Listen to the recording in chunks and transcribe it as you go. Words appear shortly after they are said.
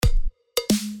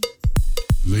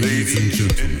Ladies and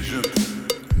gentlemen,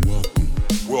 welcome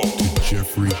to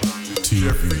Jeffrey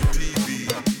TV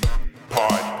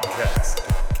Podcast.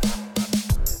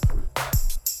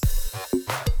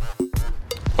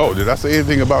 Oh, did I say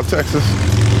anything about Texas?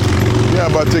 Yeah,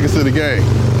 about tickets to the game.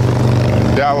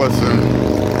 Dallas and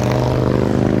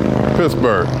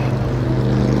Pittsburgh.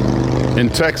 In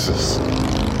Texas.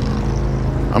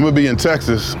 I'm gonna be in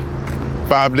Texas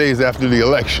 5 days after the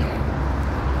election.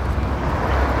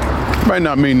 Might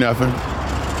not mean nothing.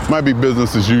 Might be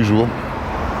business as usual.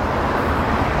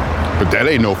 But that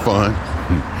ain't no fun.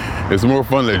 It's more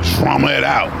fun to drama it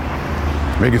out.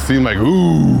 Make it seem like,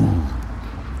 ooh,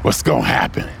 what's gonna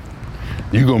happen?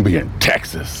 You're gonna be in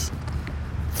Texas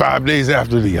 5 days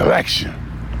after the election.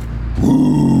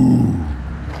 Ooh.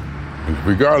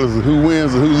 Regardless of who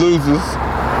wins or who loses,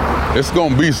 it's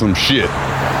gonna be some shit.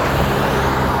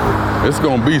 It's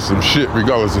gonna be some shit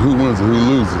regardless of who wins or who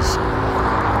loses.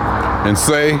 And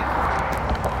say,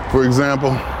 for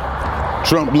example,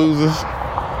 Trump loses,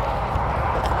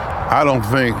 I don't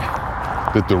think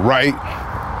that the right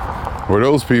or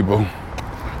those people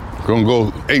gonna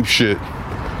go ape shit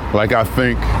like I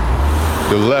think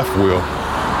the left will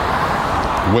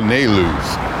when they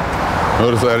lose.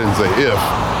 Notice I didn't say if,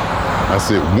 I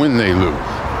said when they lose.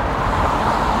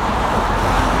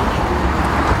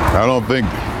 I don't think,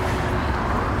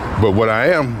 but what I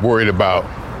am worried about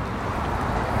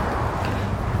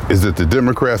is that the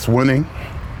Democrats winning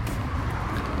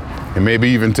and maybe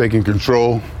even taking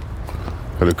control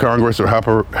of the Congress or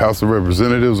House of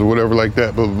Representatives or whatever like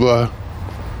that, blah, blah, blah,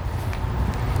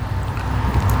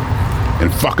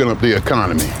 and fucking up the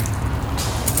economy.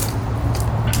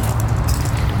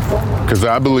 Because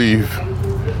I believe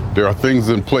there are things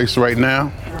in place right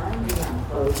now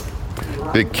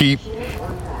that keep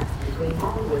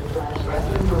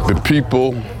the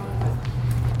people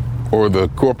or the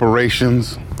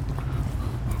corporations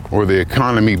or the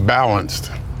economy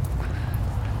balanced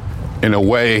in a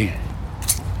way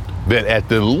that at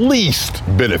the least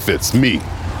benefits me.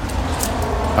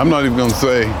 I'm not even gonna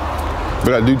say,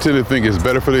 but I do tend to think it's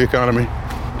better for the economy.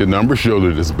 The numbers show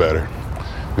that it's better.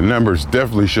 The numbers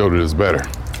definitely show that it's better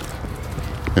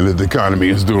and that the economy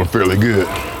is doing fairly good.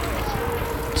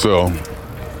 So,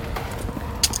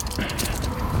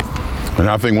 and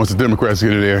I think once the Democrats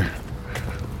get in there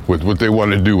with what they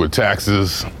want to do with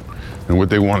taxes and what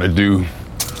they want to do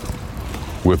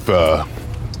with,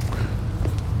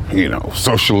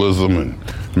 socialism and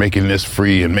making this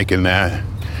free and making that,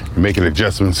 and making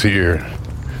adjustments here,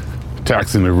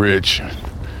 taxing the rich,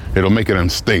 it'll make it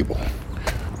unstable.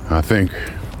 I think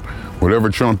whatever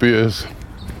Trump is,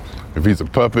 if he's a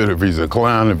puppet, if he's a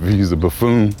clown, if he's a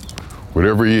buffoon,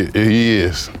 whatever he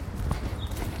is,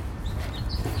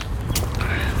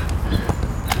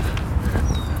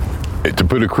 to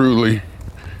put it crudely,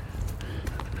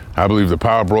 I believe the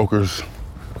power brokers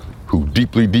who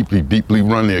deeply, deeply, deeply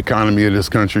run the economy of this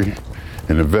country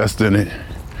and invest in it,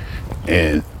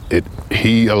 and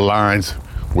he aligns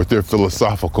with their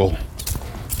philosophical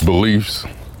beliefs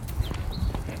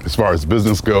as far as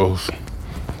business goes,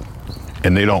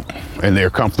 and they're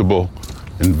comfortable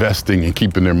investing and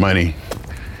keeping their money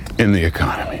in the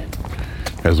economy.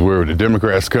 As where the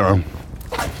Democrats come,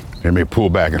 they may pull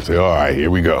back and say, all right, here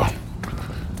we go.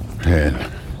 And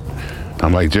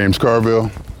I'm like James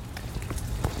Carville,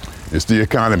 it's the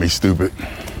economy, stupid.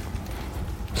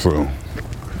 So,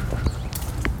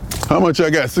 how much I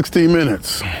got? 16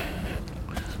 minutes.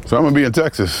 So I'm gonna be in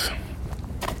Texas,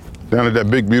 down at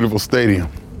that big, beautiful stadium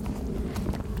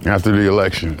after the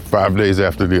election, 5 days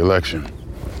after the election,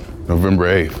 November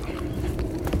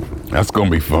 8th. That's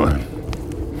gonna be fun.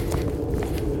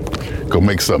 Go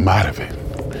make something out of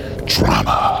it.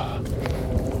 Drama.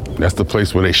 That's the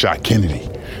place where they shot Kennedy.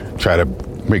 Try to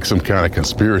make some kind of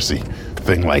conspiracy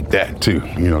thing like that too.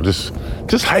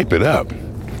 Just hype it up.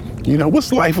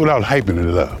 What's life without hyping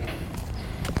it up?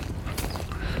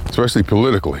 Especially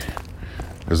politically.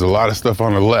 There's a lot of stuff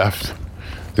on the left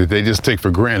that they just take for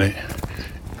granted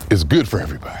is good for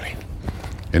everybody.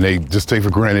 And they just take for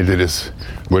granted that it's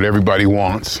what everybody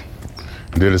wants,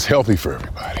 that it's healthy for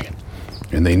everybody.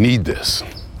 And they need this.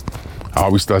 I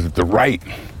always thought that the right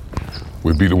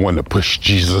would be the one to push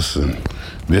Jesus and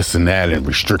this and that and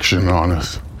restriction on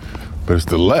us. But it's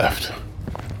the left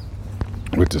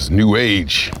with this new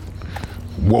age,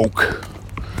 woke,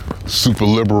 super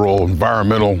liberal,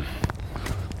 environmental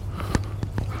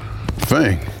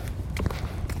thing.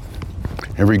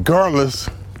 And regardless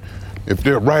if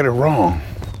they're right or wrong,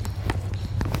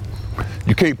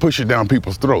 you can't push it down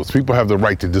people's throats. People have the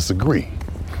right to disagree.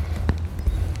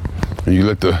 And you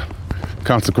let the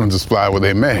consequences fly where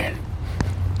they may.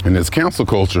 And this cancel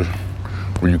culture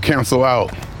where you cancel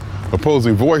out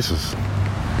opposing voices.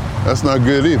 That's not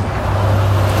good either.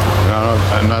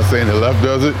 I'm not saying the left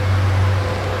does it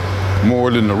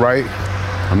more than the right.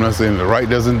 I'm not saying the right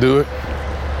doesn't do it.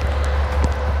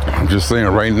 I'm just saying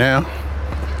right now,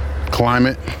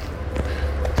 climate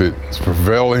that's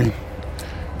prevailing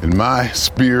in my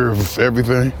sphere of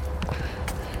everything,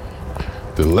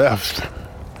 the left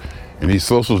and these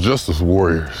social justice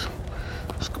warriors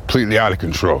is completely out of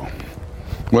control.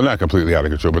 Well, not completely out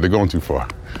of control, but they're going too far.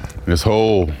 And this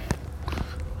whole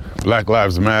Black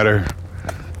Lives Matter,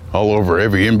 all over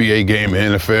every NBA game,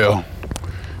 NFL,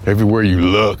 everywhere you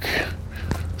look,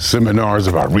 seminars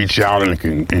about reach out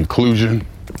and inclusion.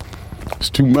 It's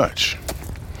too much.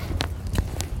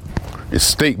 It's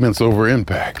statements over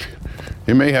impact.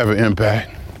 It may have an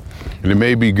impact, and it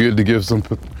may be good to give some,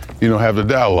 have the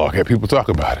dialogue, have people talk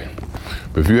about it.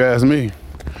 But if you ask me,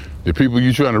 the people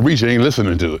you're trying to reach ain't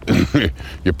listening to it.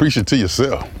 You're preaching to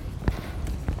yourself.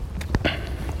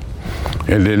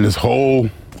 And then this whole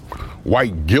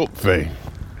white guilt thing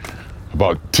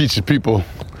about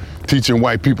teaching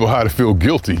white people how to feel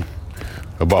guilty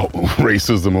about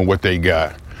racism and what they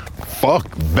got.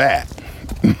 Fuck that.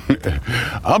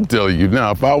 I'm telling you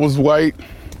now, if I was white,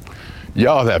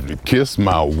 y'all have to kiss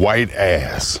my white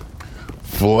ass.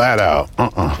 Flat out.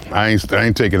 I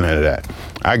ain't taking none of that.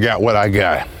 I got what I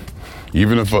got.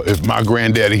 Even if my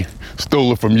granddaddy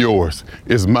stole it from yours,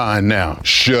 it's mine now.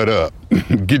 Shut up.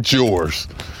 Get yours.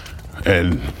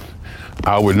 And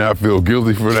I would not feel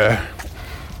guilty for that.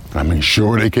 I mean,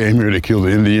 sure, they came here, they killed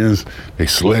the Indians, they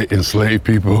enslaved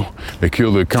people, they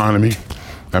killed the economy.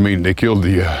 I mean, they killed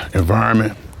the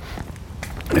environment.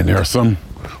 And there are some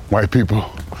white people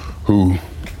who,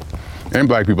 and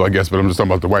black people, I guess, but I'm just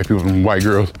talking about the white people and white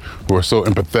girls who are so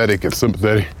empathetic and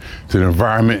sympathetic to the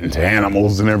environment and to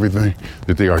animals and everything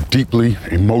that they are deeply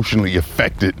emotionally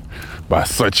affected by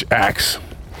such acts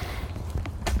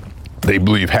they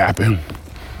believe happen,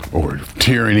 or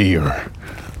tyranny, or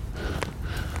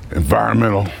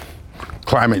environmental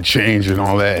climate change and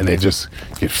all that, and they just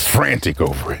get frantic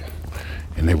over it.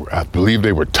 And I believe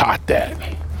they were taught that.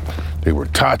 They were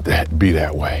taught that be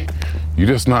that way. You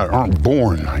just aren't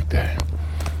born like that.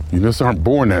 You just aren't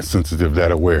born that sensitive,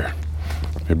 that aware.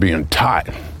 They're being taught.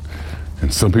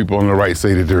 And some people on the right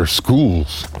say that their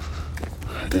schools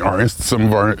are some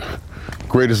of our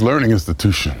greatest learning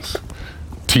institutions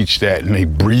teach that, and they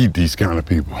breed these kind of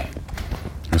people.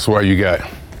 That's why you got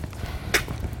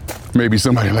maybe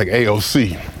somebody like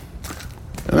AOC.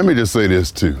 And let me just say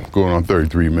this too, going on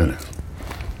 33 minutes.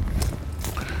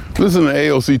 Listen to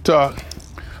AOC talk,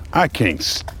 I can't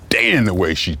stand the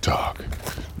way she talk.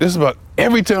 This is about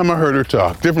every time I heard her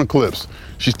talk, different clips,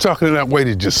 she's talking in that way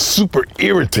that just super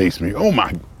irritates me. Oh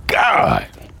my God.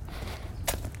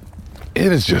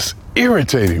 It is just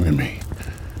irritating to me.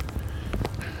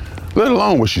 Let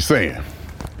alone what she's saying.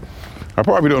 I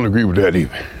probably don't agree with that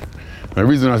either. And the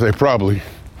reason I say probably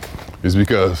is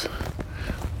because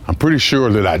I'm pretty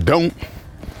sure that I don't,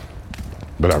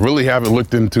 but I really haven't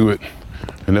looked into it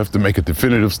enough to make a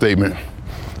definitive statement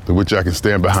to which I can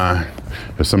stand behind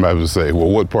if somebody would say, well,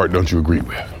 what part don't you agree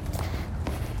with?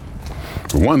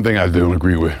 The one thing I don't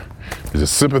agree with is a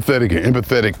sympathetic and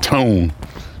empathetic tone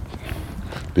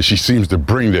that she seems to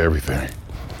bring to everything.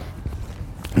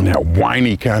 And that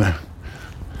whiny kind of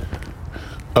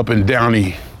up and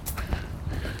downy,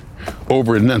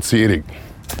 over enunciated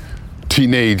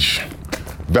teenage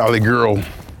Valley Girl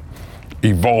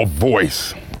evolved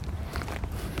voice.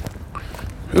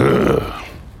 Ugh.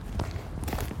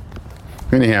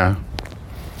 Anyhow,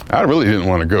 I really didn't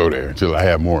want to go there until I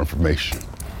had more information.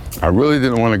 I really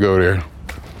didn't want to go there.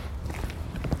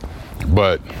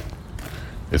 But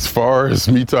as far as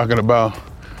me talking about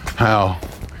how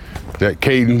that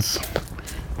cadence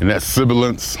and that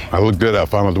sibilance, I looked that up,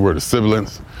 found out the word is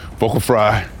sibilance, vocal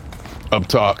fry, up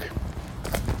talk.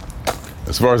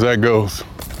 As far as that goes,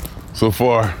 so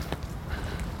far,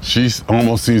 she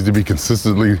almost seems to be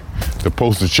consistently the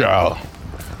poster child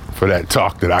for that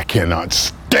talk that I cannot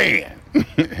stand.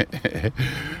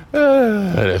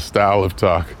 That style of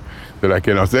talk that I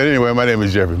cannot stand. Anyway, my name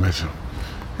is Jeffrey Mitchell,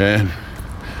 and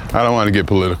I don't want to get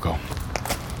political.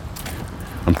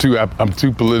 I'm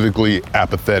too politically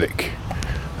apathetic.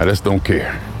 I just don't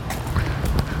care.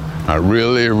 I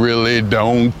really, really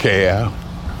don't care.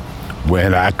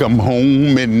 When I come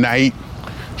home at night,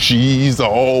 she's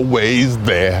always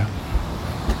there.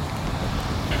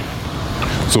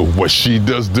 So what she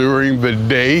does during the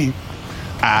day,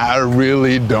 I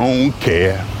really don't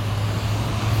care.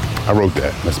 I wrote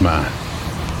that, that's mine.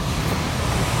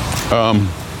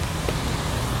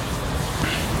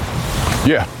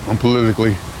 Yeah, I'm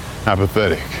politically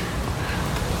apathetic.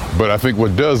 But I think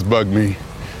what does bug me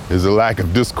is the lack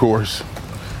of discourse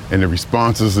and the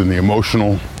responses and the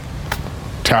emotional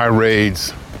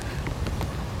tirades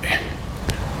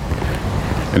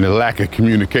and the lack of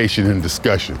communication and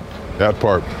discussion. That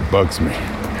part bugs me.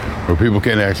 Where people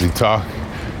can't actually talk.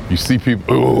 You see people,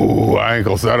 oh, I ain't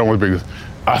gonna say, I don't want to bring this.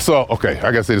 I saw, okay,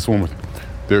 I gotta say this one more.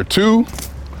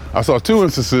 I saw two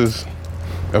instances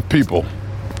of people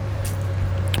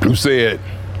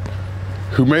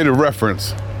who made a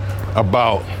reference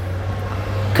about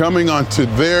coming onto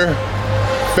their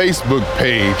Facebook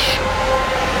page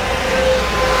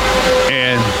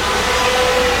and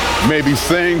maybe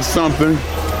saying something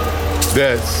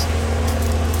that's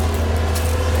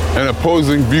an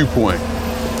opposing viewpoint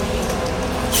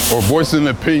or voicing an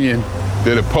opinion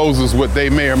that opposes what they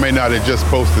may or may not have just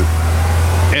posted.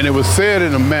 And it was said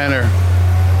in a manner,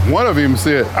 one of them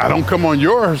said, I don't come on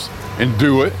yours and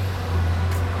do it.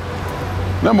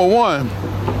 Number one,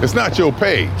 it's not your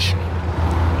page.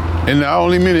 And I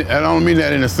don't mean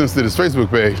that in the sense that it's Facebook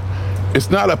page. It's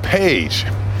not a page,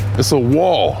 it's a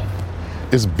wall.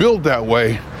 It's built that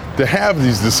way to have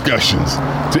these discussions,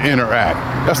 to interact.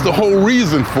 That's the whole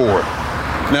reason for it.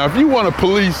 Now, if you want to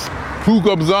police who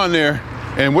comes on there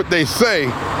and what they say,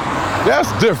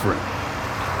 that's different.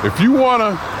 If you want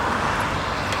to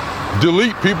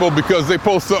delete people because they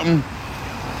post something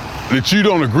that you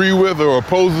don't agree with or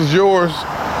opposes yours,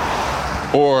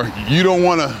 or you don't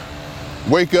want to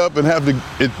wake up and have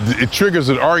it triggers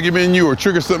an argument in you or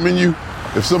triggers something in you,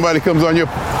 if somebody comes on your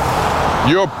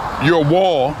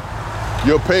wall,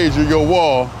 your page or your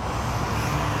wall,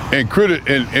 and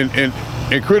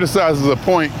criticizes a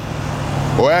point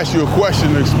or asks you a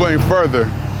question to explain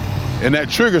further, and that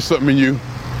triggers something in you,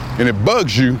 and it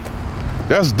bugs you,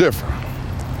 that's different.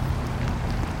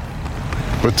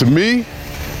 But to me,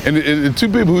 and the two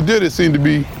people who did it seem to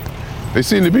be, I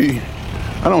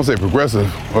don't want to say progressive,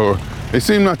 or they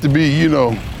seem not to be,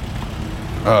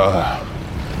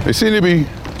 they seem to be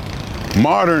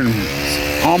modern,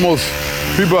 almost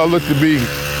people I look to be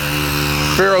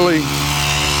fairly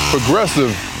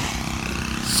progressive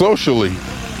socially,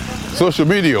 social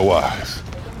media wise,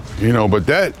 but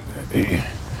that,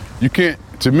 you can't,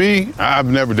 to me, I've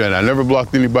never done that. I never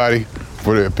blocked anybody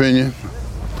for their opinion.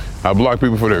 I block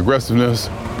people for their aggressiveness.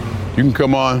 You can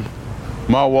come on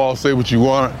my wall, say what you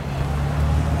want.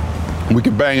 We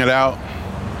can bang it out.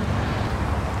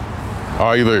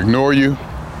 I'll either ignore you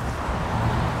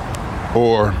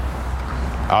or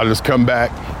I'll just come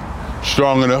back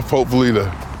strong enough, hopefully,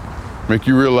 to make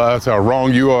you realize how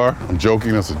wrong you are. I'm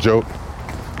joking, that's a joke.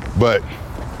 But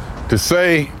to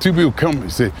say, two people come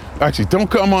and say, actually, don't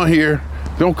come on here,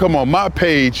 don't come on my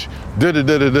page, doing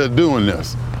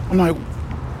this. I'm like,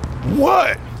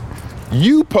 what?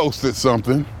 You posted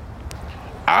something.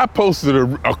 I posted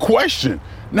a question,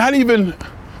 not even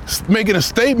making a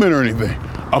statement or anything,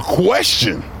 a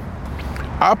question.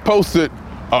 I posted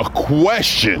a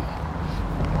question,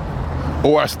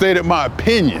 or I stated my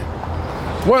opinion.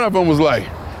 One of them was like,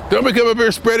 don't be coming up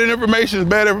here spreading information, it's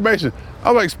bad information.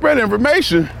 I was like, spread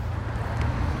information?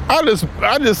 I just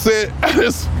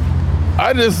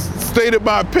stated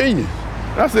my opinion.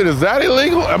 I said, is that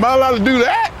illegal? Am I allowed to do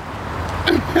that?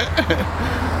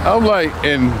 I'm like,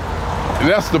 and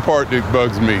that's the part that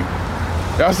bugs me.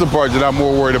 That's the part that I'm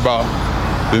more worried about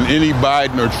than any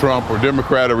Biden or Trump or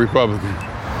Democrat or Republican.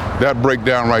 That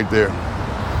breakdown right there.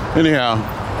 Anyhow,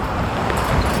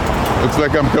 looks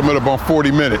like I'm coming up on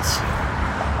 40 minutes.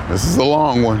 This is a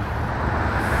long one.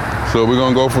 So we're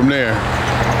gonna go from there.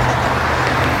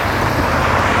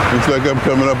 Looks like I'm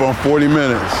coming up on 40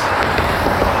 minutes.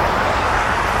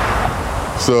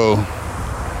 So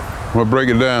I'm gonna break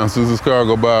it down. As soon as this car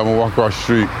go by, I'm gonna walk across the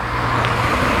street.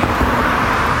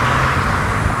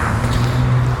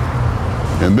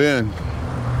 And then,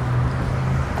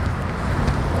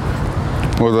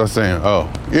 what was I saying? Oh,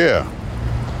 yeah.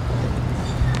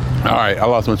 All right, I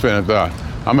lost my train of thought.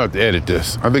 I'm gonna have to edit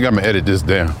this. I think I'm gonna edit this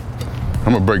down.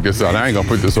 I'm gonna break this out. I ain't gonna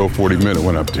put this whole 40-minute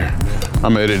one up there.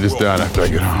 I'm gonna edit this down after I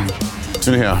get home.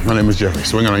 Anyhow, my name is Jeffrey.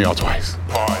 Swinging on y'all twice.